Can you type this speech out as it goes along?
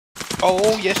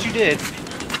Oh, yes you did.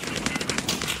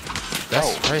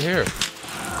 That's right here.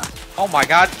 Oh my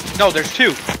god. No, there's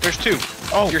two. There's two.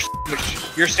 Oh. You're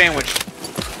sandwiched. You're sandwiched.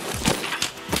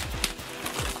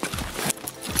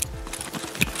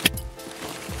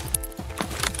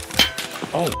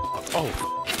 Oh. Oh.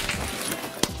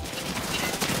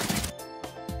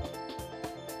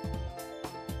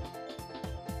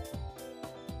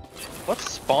 What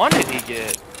spawn did he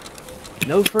get?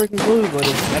 No freaking clue, but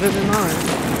it's better than mine.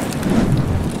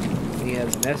 He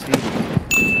has an SVD.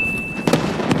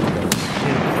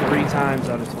 3 times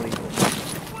out of 24.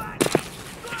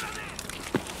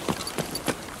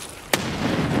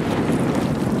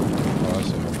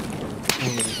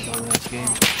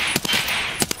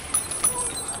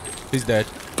 He's dead.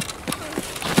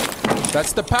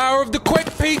 That's the power of the quick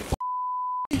peek.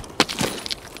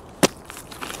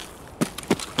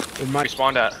 Where you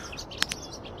spawned at?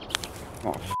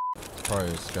 Oh,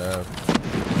 probably a scab.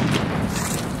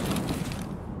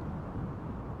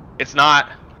 It's not.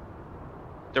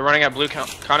 They're running at blue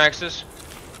connexes.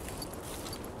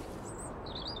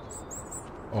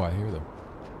 Oh, I hear them.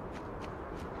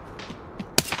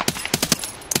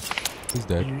 He's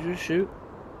dead. Did you just shoot?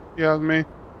 Yeah, it was me.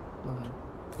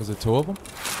 Was it 2 of them?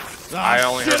 I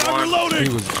only heard one. He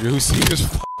was juicy. He was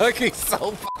fucking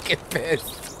so fucking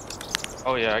pissed.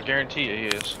 Oh yeah, I guarantee you he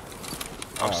is.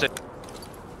 I'm sick.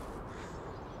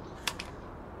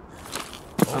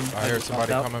 Oh, I heard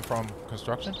somebody coming from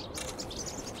construction.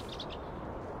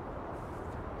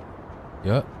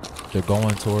 Yep. They're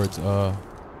going towards, oh,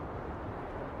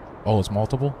 it's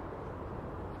multiple?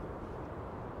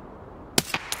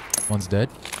 One's dead.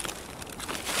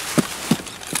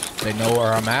 They know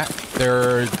where I'm at.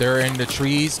 They're in the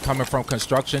trees coming from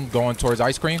construction going towards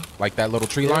ice cream. Like that little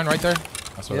tree line right there.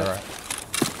 That's where they're at.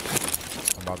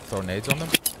 I'm about to throw nades on them.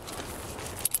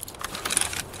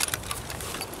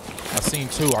 I seen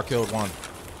 2, I killed 1.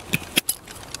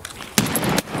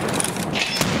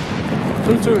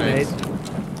 Who threw nades?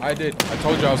 I did. I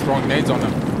told you I was throwing nades on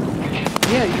them.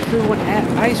 Yeah, you threw one at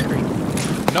ice cream.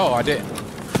 No, I didn't.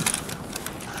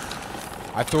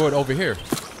 I threw it over here.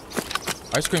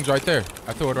 Ice cream's right there.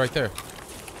 I threw it right there.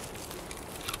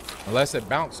 Unless it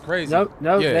bounced crazy. Nope,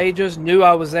 they just knew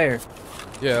I was there.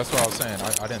 Yeah, that's what I was saying.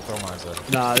 I didn't throw mine there.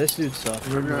 Nah, this dude sucks.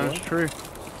 That's true.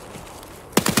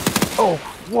 Oh,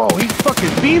 whoa, he's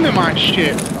fucking beaming my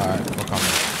shit. Alright, we're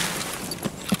coming.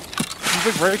 He's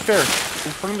like right there,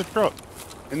 in front of the truck.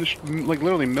 In the, like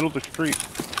literally middle of the street.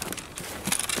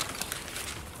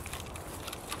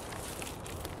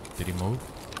 Did he move?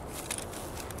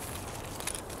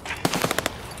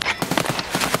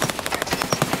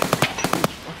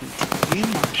 Beam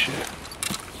my shit.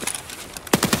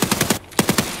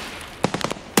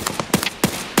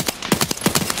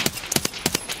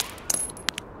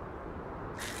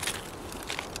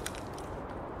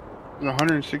 In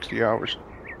 160 hours.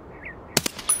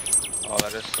 Oh,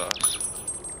 that is sucks.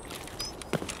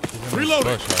 Reload it.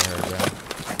 Right here, bro.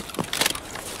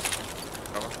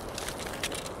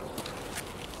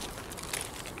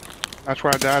 That's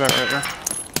where I died at right there.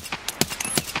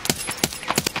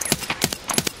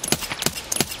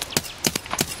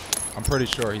 I'm pretty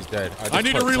sure he's dead. I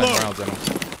need to reload. Rounds in him.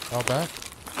 All back?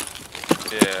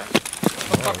 Yeah.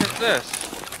 What the fuck is this?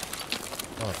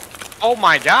 Oh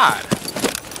my god.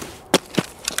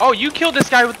 Oh, you killed this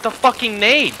guy with the fucking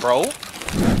nade, bro.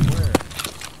 Where?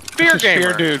 Spear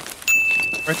gamer. Spear dude.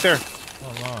 Right there.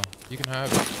 Oh, no. You can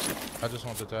have it. I just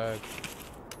want the tag.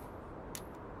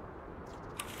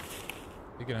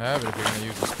 You can have it if you're gonna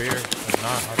use the spear. If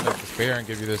not, I'll take the spear and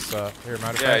give you this. Here, matter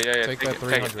of fact, take that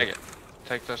 300.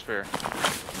 Take the spear.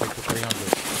 Take the 300.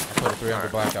 I put a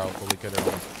 300 blackout fully kitted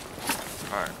on.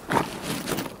 Alright.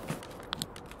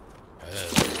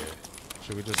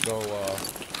 Should we just go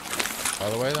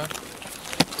other way then?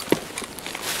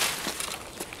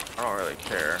 I don't really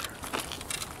care.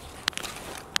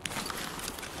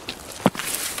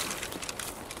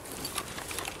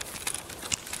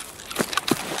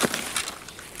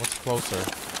 What's closer?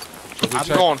 I'm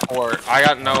going for it. I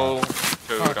got no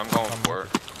food. I'm going for it.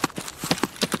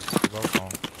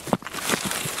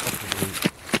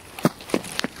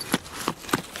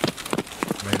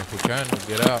 I mean, if we can, we'll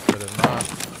get out, but if not,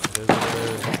 it is what it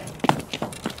is.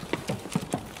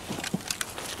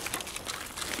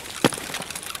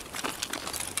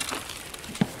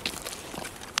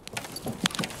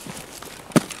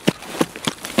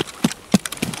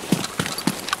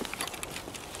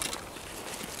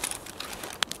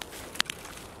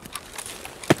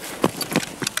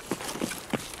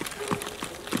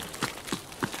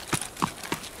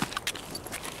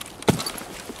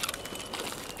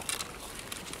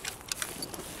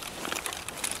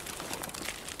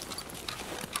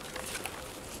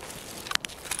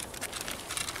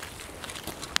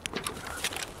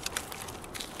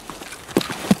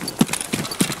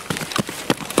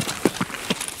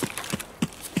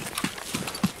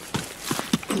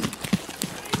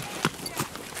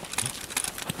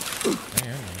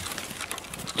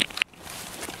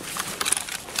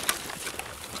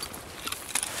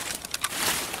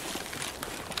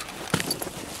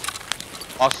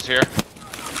 Boss is here.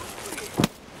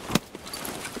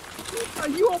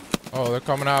 Oh, they're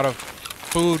coming out of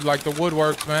food like the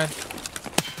woodworks, man.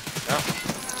 Yeah.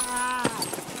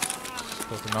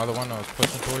 There's another one that was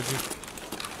pushing towards you.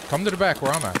 Come to the back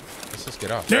where I'm at. Let's just get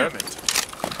out. Damn it!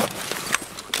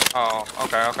 Oh,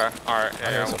 okay, okay. Alright,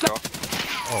 yeah, we'll go.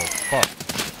 Oh, fuck. I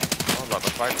was about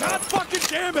to fight God that. fucking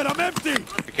damn it! I'm empty.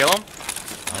 You kill him?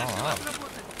 I don't know.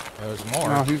 There's more.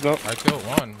 No, he's up. I killed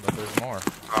one, but there's more.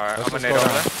 Alright, I'm Let's gonna just nade go over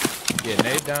down. there. Yeah,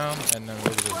 nade down, and then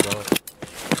we'll just go.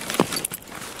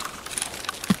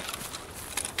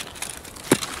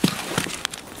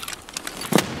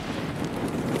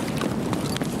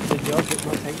 Did y'all get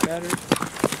my tank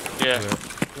battery? Yeah.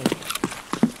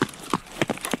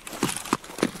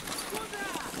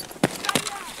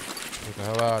 Get the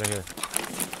hell out of here.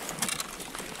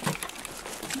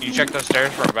 You check those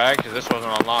stairs for a bag, because this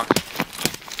wasn't unlocked.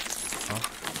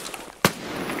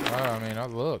 I mean, I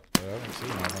looked, but I didn't see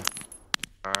nothing.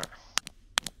 Alright.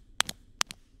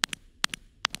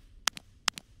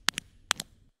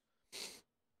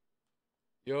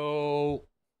 Yo,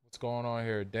 what's going on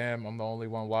here? Damn, I'm the only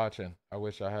one watching. I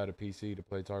wish I had a PC to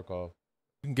play Tarkov.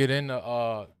 You can get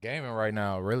into gaming right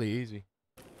now, really easy.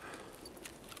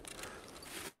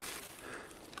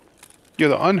 Yeah,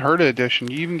 the unhurted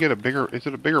edition. You even get a bigger. Is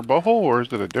it a bigger butthole or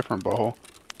is it a different butthole?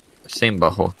 Same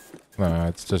butthole. Nah,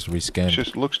 it's just It reskinned.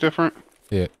 just looks different.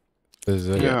 Yeah. This is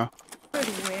it. Yeah. Would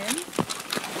win.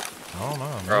 I don't know,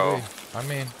 maybe. Bro. I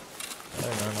mean, hey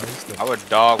man, I used to. I would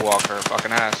dog walk her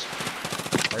fucking ass.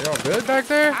 Are y'all good back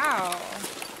there? Ow.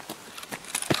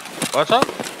 What's up?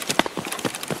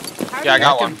 How Yeah, I do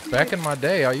got you- one. Back in my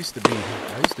day, I used to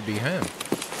be him.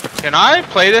 Can I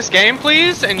play this game,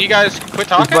 please? And you guys quit Who's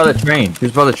talking? by the train?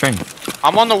 Who's by the train?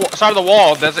 I'm on the side of the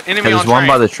wall. There's an enemy There's on one train.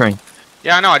 by the train.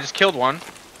 Yeah, I know. I just killed one.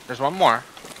 There's one more.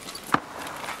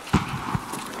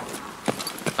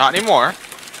 Not anymore.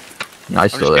 No, I'm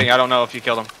he's just still kidding. there. I don't know if you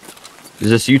killed him. Is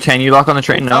this you, 10? You lock on the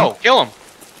train? No, No. kill him.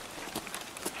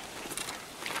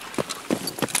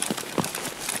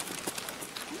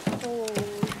 Oh.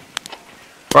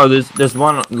 Bro, there's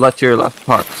one left to your left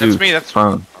part too. That's me. That's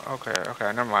Prone. okay. Okay,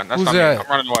 never mind. That's Who's not me. that? I'm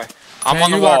running away. I'm Tan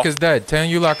on the wall. Ulock is dead. Tan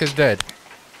Ulock is dead.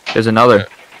 There's another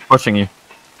pushing you.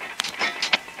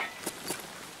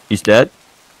 He's dead.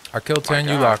 I killed My Tan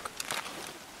God. Ulock.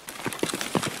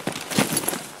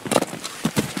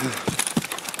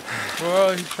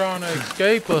 Bro, he's trying to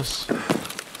escape us.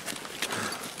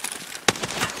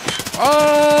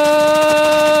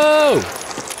 Oh!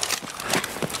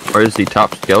 Or is he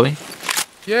top skelly?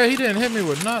 Yeah, he didn't hit me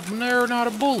with not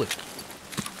a bullet.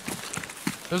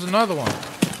 There's another one.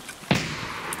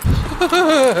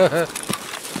 Did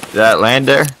that land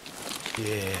there?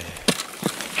 Yeah.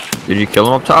 Did you kill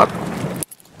him up top?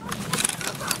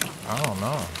 I don't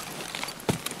know.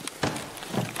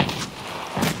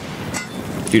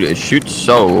 Dude, it shoots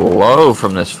so low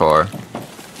from this far.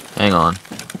 Hang on.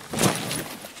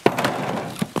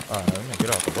 Alright, let me get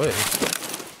out the way.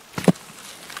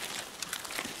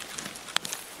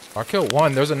 I killed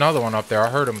one. There's another one up there. I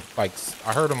heard him like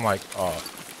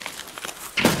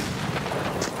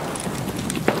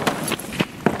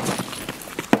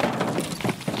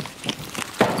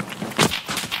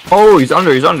Oh, he's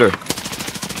under. he's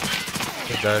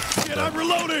dead. Shit, I'm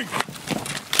reloading.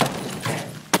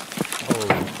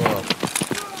 Holy fuck.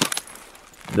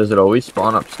 Does it always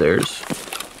spawn upstairs?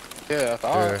 Yeah, I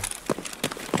thought. Yeah.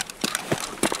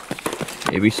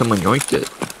 Maybe someone yoinked it.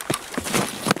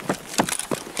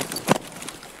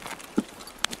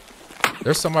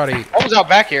 There's somebody. What was out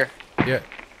back here? Yeah.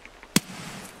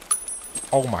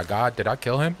 Oh my god, did I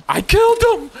kill him? I killed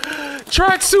him!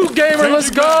 Tracksuit gamer, let's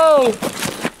go!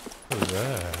 Who's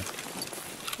that?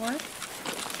 What?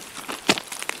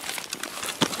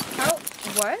 How?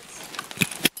 What?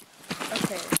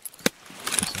 Okay.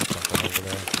 There's something over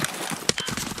there.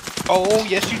 Oh,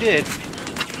 yes, you did.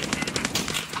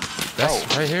 That's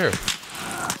right here.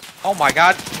 Oh my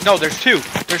God. No, there's two.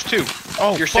 There's two.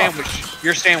 Oh, You're fuck. sandwiched.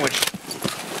 You're sandwiched.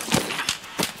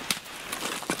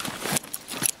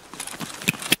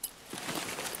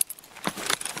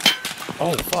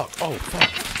 Oh fuck, oh fuck.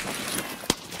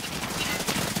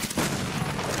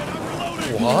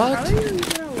 How What? are you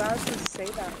even allowed to say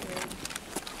that word?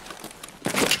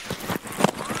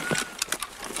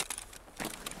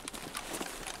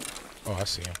 Oh, I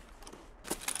see him.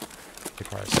 They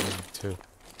probably see him too.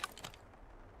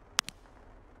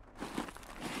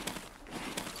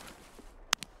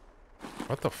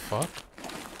 What the fuck?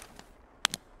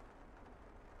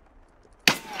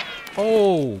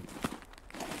 Oh!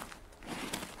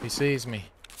 He sees me.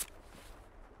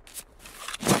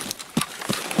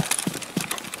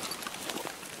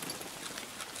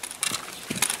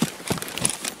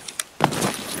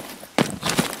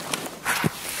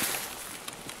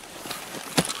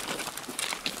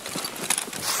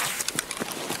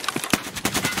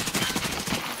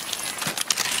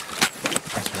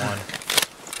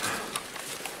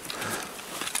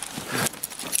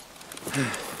 Oh,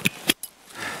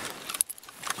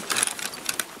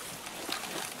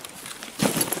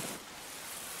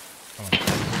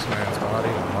 this man's body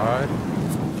to hide.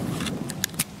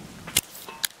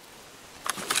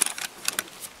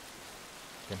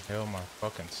 Can heal my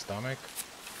fucking stomach.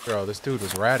 Bro, this dude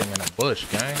was ratting in a bush,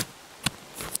 gang.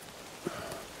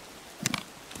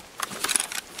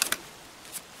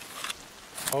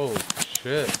 Oh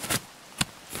shit.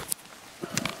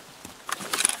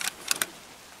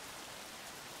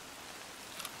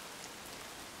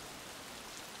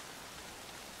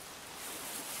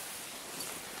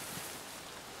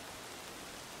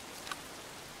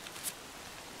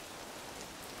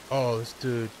 Oh, this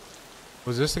dude.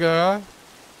 Was this the guy?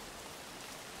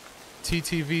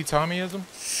 TTV Tommyism?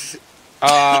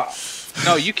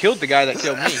 No, you killed the guy that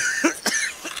killed me.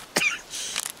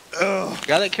 The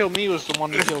guy that killed me was the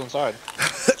one that killed inside.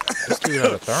 This dude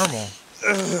had a thermal.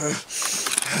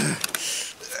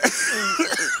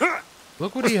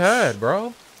 Look what he had,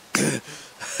 bro. This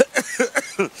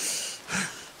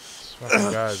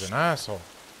fucking guy's an asshole.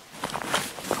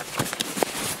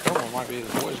 Thermal might be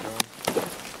the boys gun.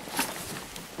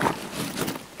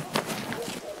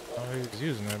 Oh, he was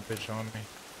using that bitch on me.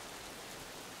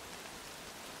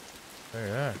 Look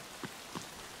at that.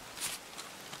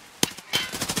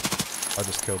 I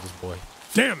just killed this boy.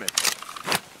 Damn it!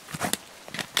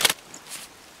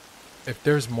 If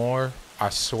there's more, I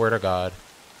swear to God.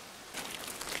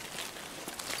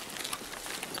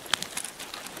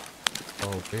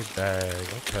 Oh, big bag.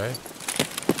 Okay.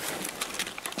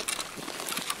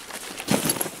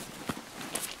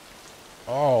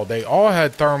 Oh, they all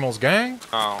had thermals, gang.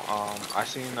 Oh, I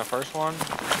seen the first one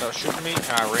that was shooting me, and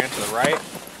I ran to the right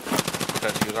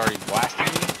because he was already blasting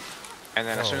me. And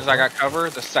then as soon as I got cover,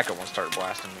 the second one started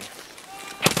blasting me.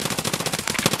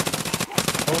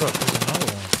 Hold up, there's another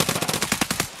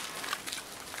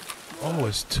one. Oh,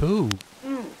 it's two.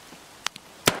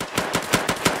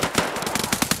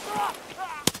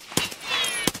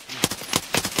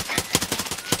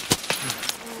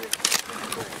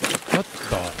 What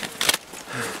the?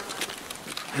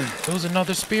 There was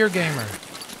another spear gamer.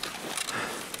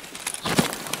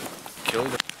 Killed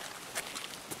him.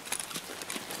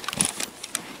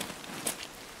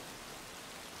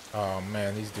 Oh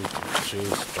man, these dudes are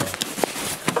juice, bro.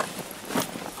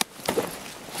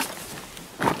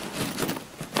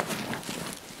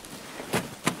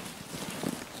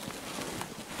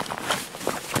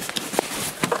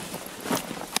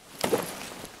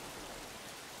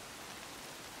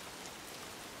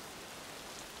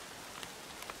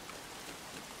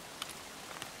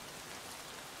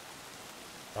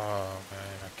 Oh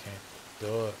man, I can't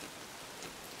do it.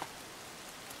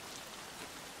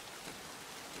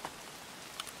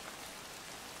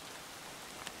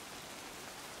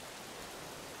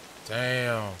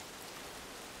 Damn.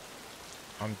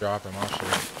 I'm dropping my shit.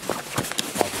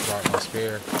 About to drop my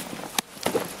spear.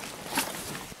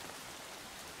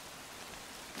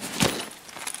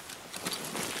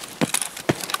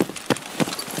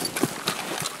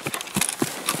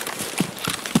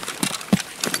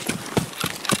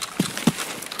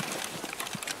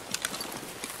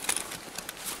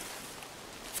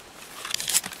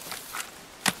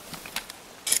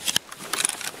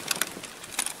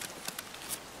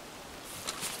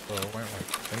 So it went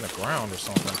like in the ground or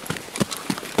something.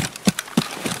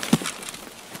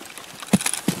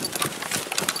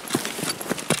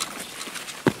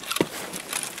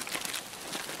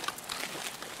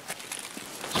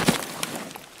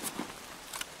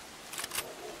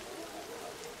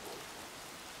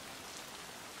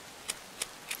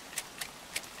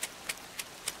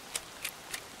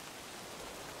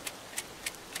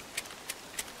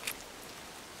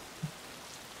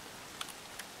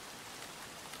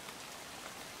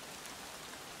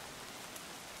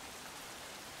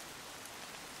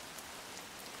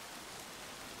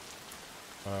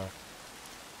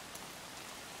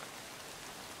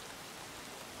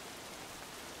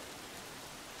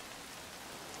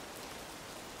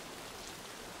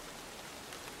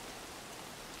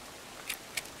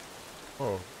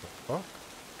 Oh, the fuck?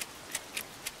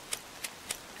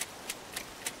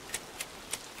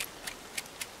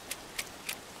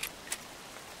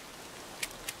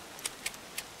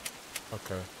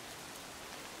 Okay.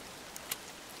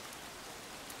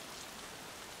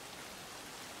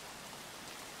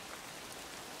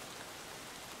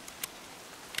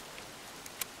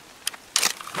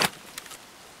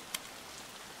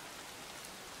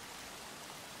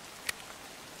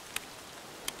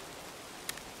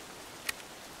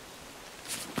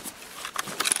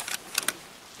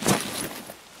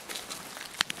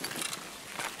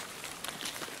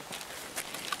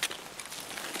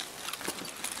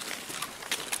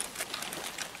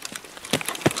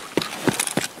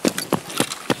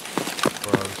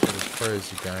 Where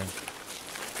is he, gang?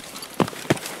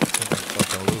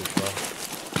 Fucking loot, bro.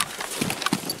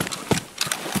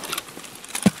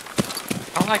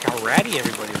 I don't like how ratty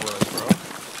everybody was, bro.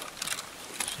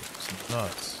 Shit's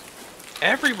nuts.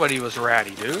 Everybody was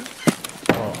ratty, dude.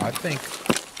 Bro, I think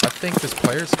this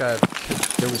player scav,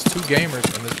 there was 2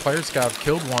 gamers, and this player scav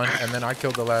killed one, and then I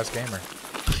killed the last gamer.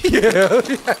 Yeah.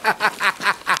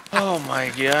 Oh my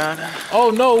god.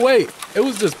 Oh no, wait. It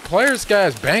was this player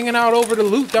scavs banging out over the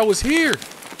loot that was here.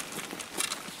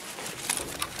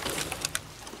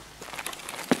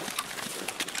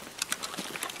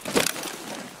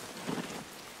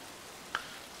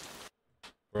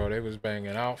 Bro, they was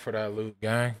banging out for that loot,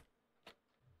 gang.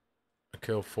 I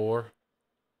killed 4.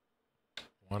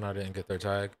 1, I didn't get their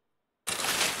tag.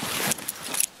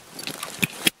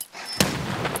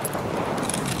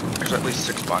 There's at least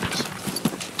 6 bodies.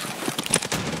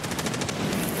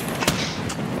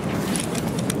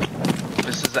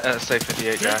 This is the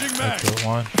SA-58 guy. Changing I mag. killed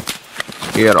 1.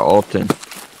 He had an ult in.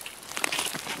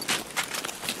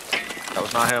 That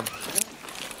was not him.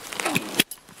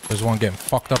 There's one getting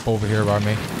fucked up over here by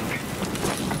me.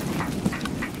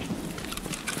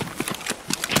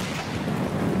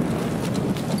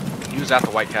 He was at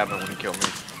the white cabin when he killed me.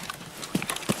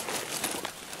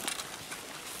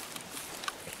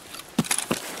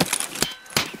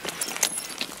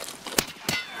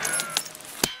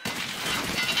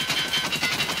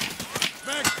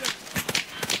 Mag stick.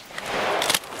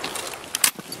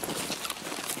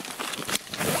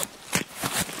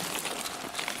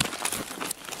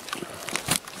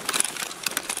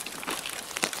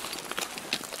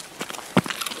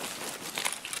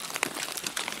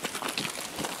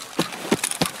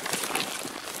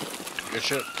 Good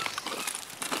shit.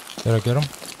 Did I get him?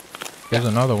 There's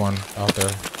another one out there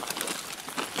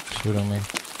shooting me.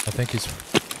 I think he's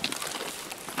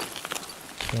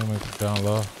shooting me from down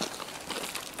low.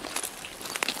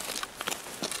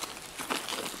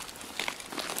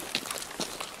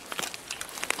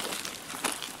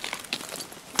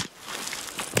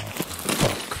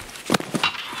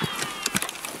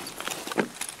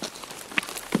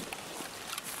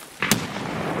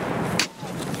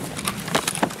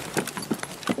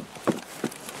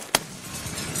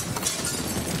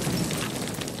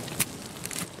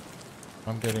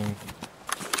 I'm getting...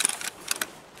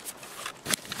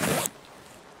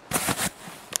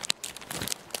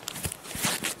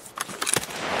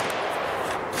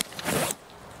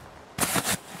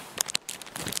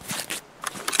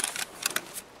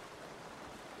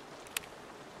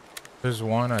 There's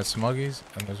one at Smuggy's,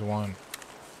 and there's one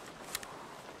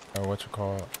at what you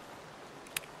call it?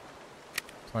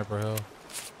 Sniper Hill.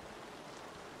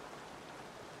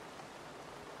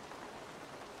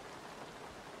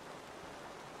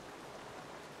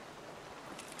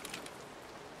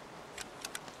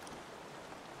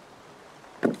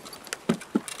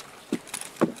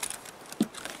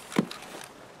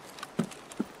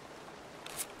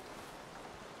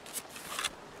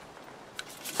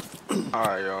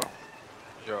 Alright, yo.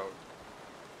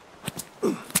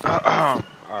 Alright,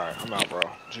 I'm out, bro.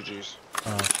 GG's.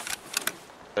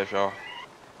 Safe, y'all.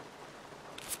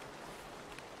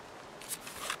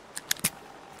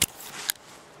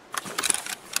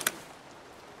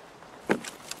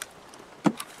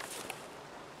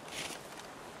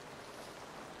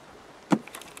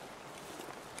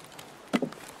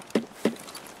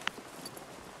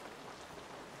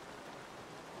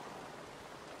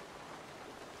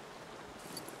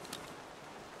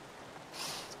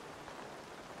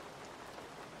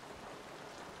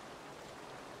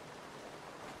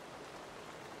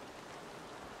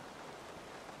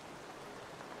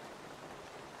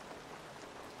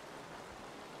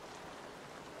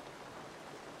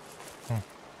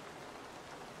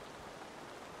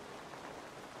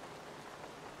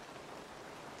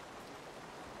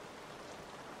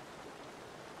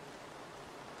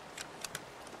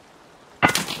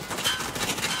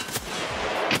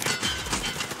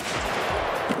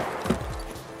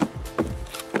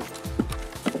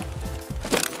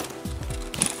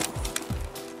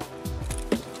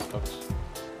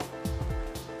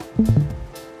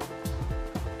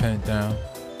 Pen it down.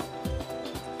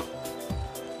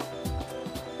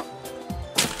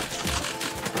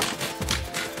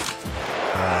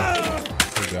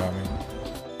 He got me.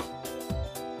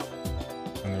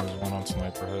 And there was one on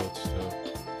Sniper Hill still.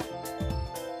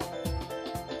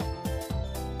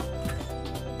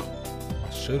 I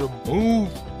should have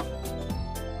moved.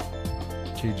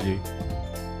 GG.